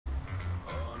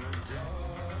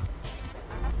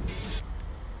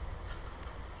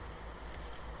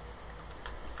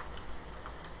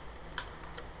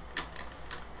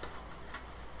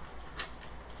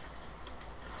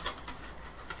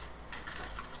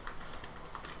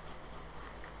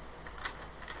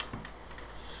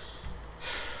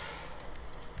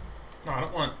Oh, I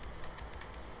don't want...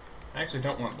 I actually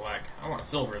don't want black. I want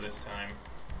silver this time.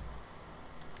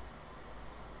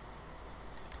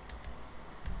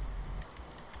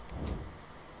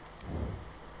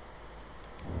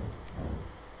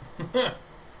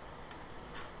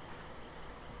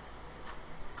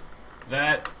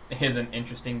 That is an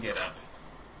interesting get-up.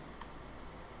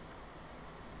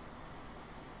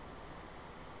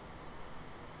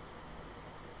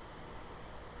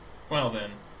 Well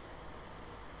then.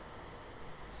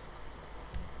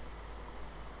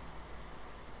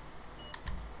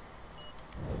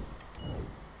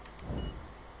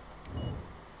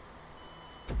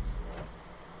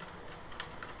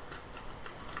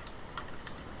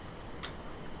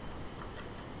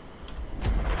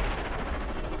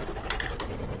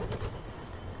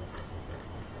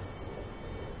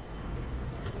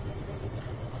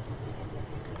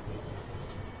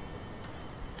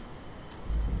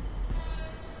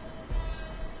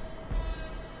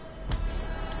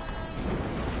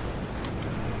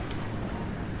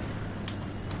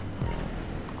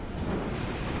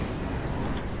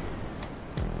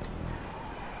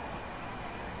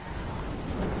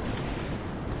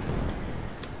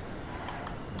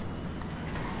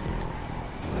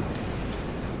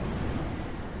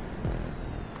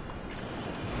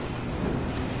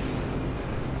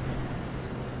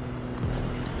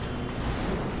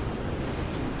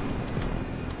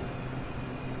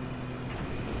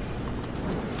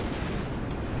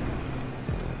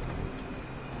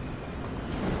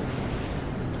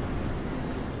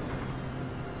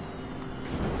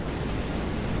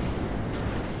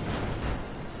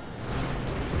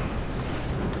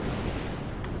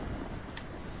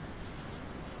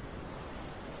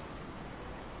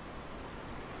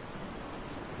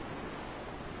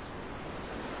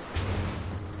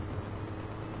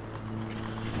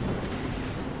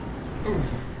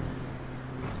 Oof.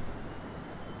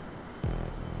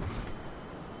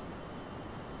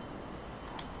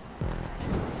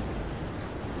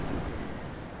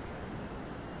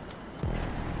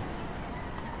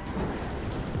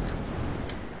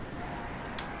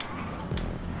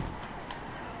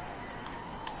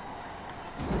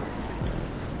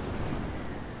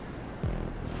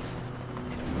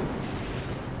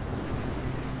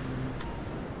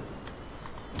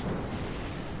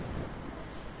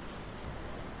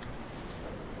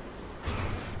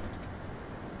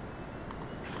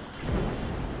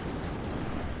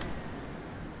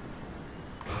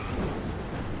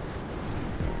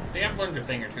 See, I've learned a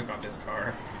thing or two about this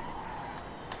car.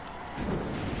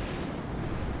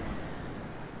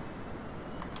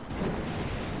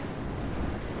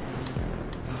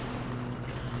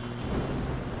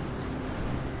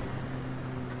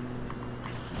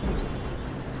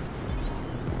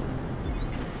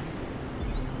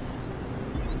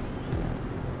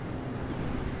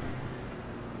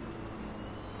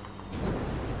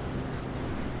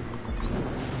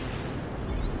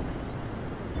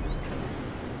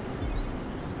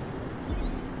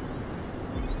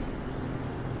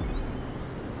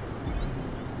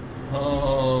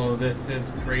 Oh, this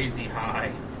is crazy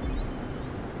high.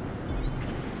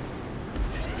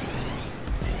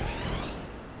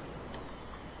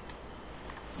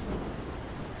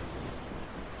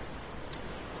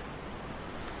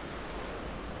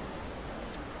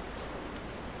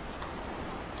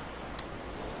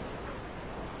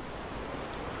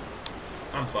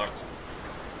 I'm fucked.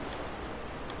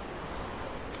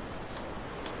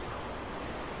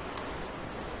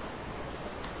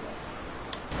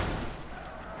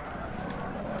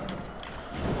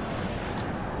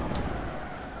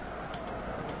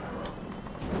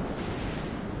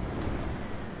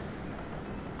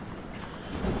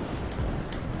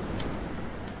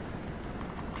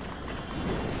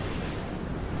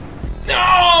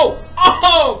 No!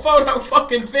 Oh, photo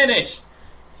fucking finish.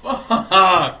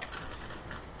 Fuck.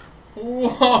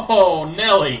 Whoa,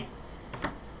 Nelly.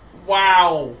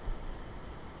 Wow.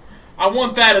 I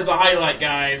want that as a highlight,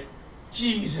 guys.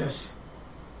 Jesus.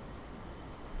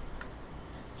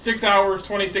 6 hours,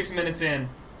 26 minutes in.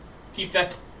 Keep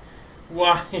that...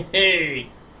 Why? Hey.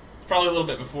 It's probably a little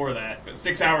bit before that, but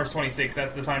 6 hours, 26,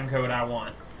 that's the time code I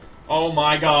want. Oh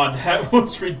my god, that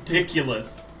was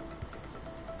ridiculous.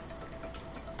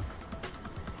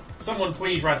 Someone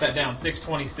please write that down.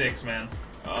 626, man.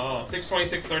 Oh,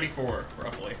 626.34,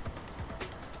 roughly.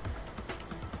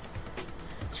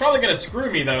 It's probably gonna screw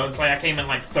me, though. It's like I came in,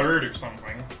 like, third or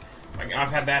something. Like,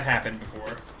 I've had that happen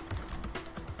before.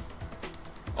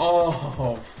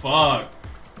 Oh, fuck.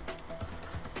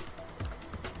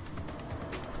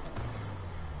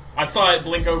 I saw it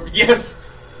blink over. Yes!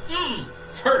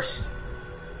 First!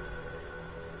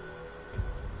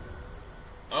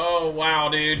 Oh, wow,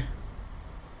 dude.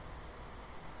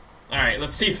 Alright,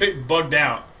 let's see if it bugged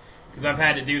out. Because I've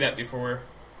had to do that before.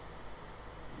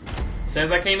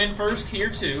 Says I came in first here,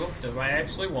 too. Says I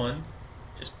actually won.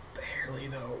 Just barely,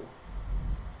 though.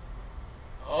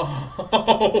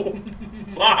 Oh,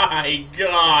 my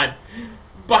God.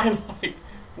 By, like...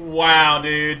 Wow,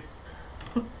 dude.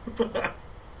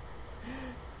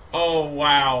 Oh,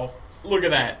 wow. Look at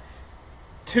that.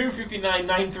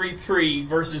 259.933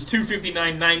 versus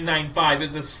 259.995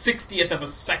 is a 60th of a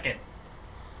second.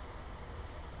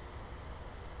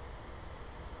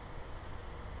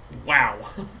 Wow.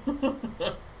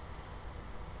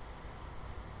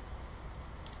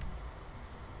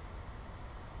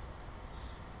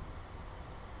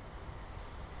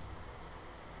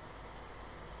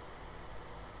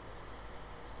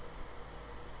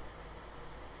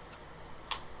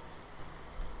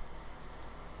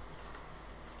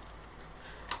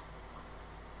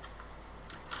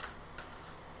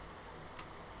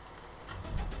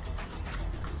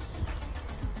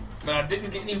 But I didn't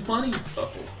get any money, though.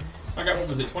 I got, what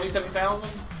was it, 27,000?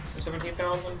 Or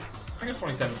 17,000? I got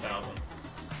 27,000.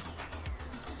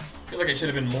 I feel like it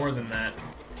should have been more than that.